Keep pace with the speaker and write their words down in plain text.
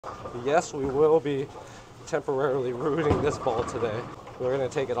Yes, we will be temporarily rooting this ball today. We're going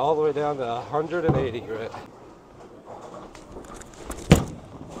to take it all the way down to 180 grit.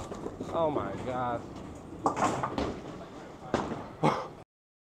 Oh my God.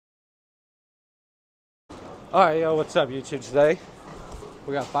 Alright, yo, what's up YouTube today?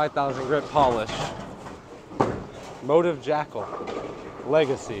 We got 5,000 grit polish. Motiv Jackal.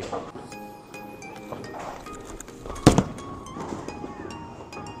 Legacy.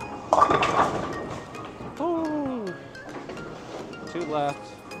 Ooh. 2 left.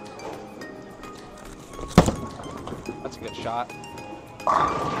 That's a good shot.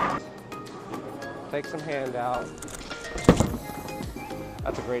 Take some hand out.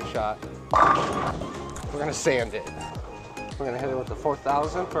 That's a great shot. We're gonna sand it. We're gonna hit it with the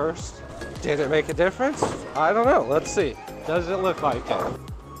 4,000 first. Did it make a difference? I don't know. Let's see. Does it look like it?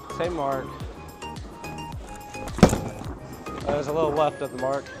 Same mark. There's a little left of the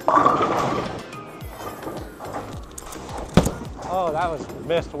mark. Oh, that was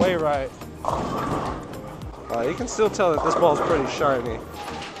missed way right. You can still tell that this ball is pretty shiny.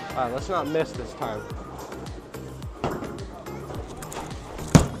 All right, let's not miss this time.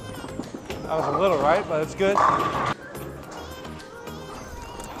 That was a little right, but it's good.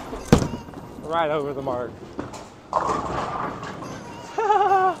 Right over the mark.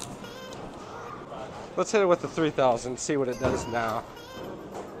 Let's hit it with the 3,000, see what it does now.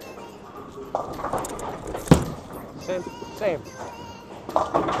 Same.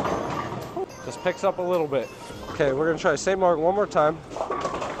 Just picks up a little bit. Okay, we're gonna try the same mark one more time.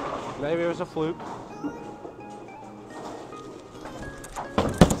 Maybe it was a fluke.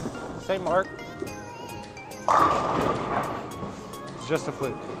 Same mark. It's just a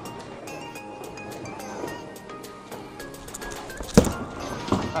fluke.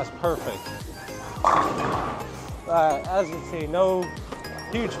 That's perfect. As you see, no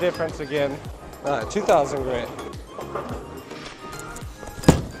huge difference again. 2,000 grit.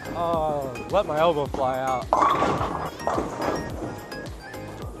 Oh, let my elbow fly out.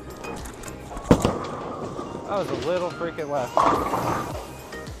 That was a little freaking left.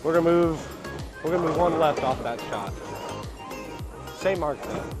 We're gonna move 1 left off that shot. Same mark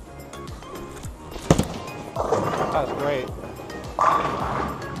though. That was great.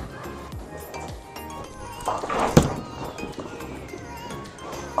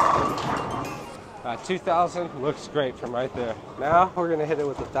 2,000 looks great from right there. Now we're gonna hit it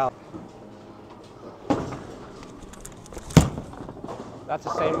with 1,000. That's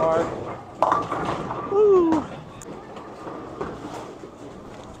the same mark. Woo.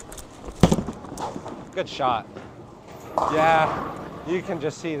 Good shot. Yeah, you can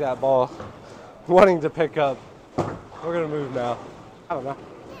just see that ball wanting to pick up. We're gonna move now. I don't know,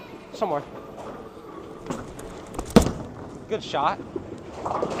 somewhere. Good shot.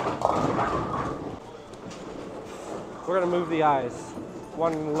 We're gonna move the eyes.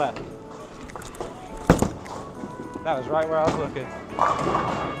 1 left. That was right where I was looking.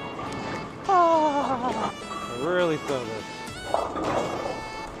 Ah, really throw this.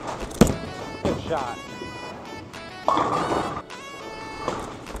 Good shot.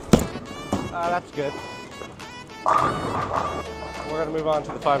 That's good. We're gonna move on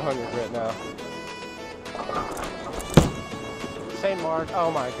to the 500 grit now. Same mark.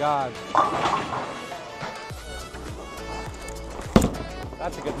 Oh my God.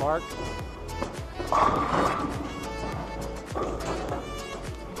 That's a good mark.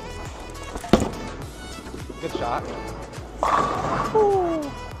 Good shot. Woo.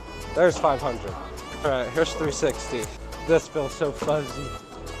 There's 500. All right, here's 360. This feels so fuzzy.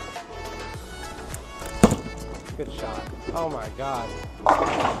 Good shot. Oh my God.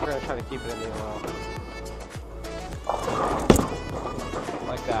 We're gonna try to keep it in the oil.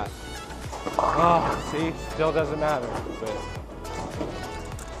 Like that. Oh, see, still doesn't matter. But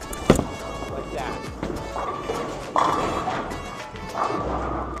like that.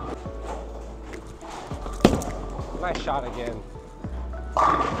 Nice shot again.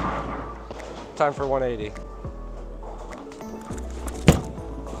 Time for 180.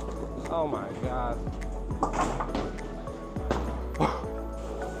 Oh my God.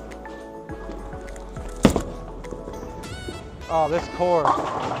 Oh, this cord.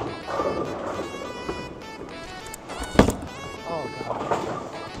 Oh God.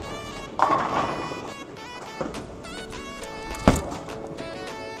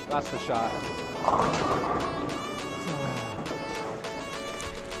 That's the shot.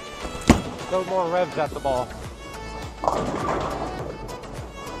 Throw more revs at the ball.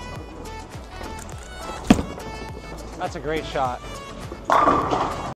 That's a great shot.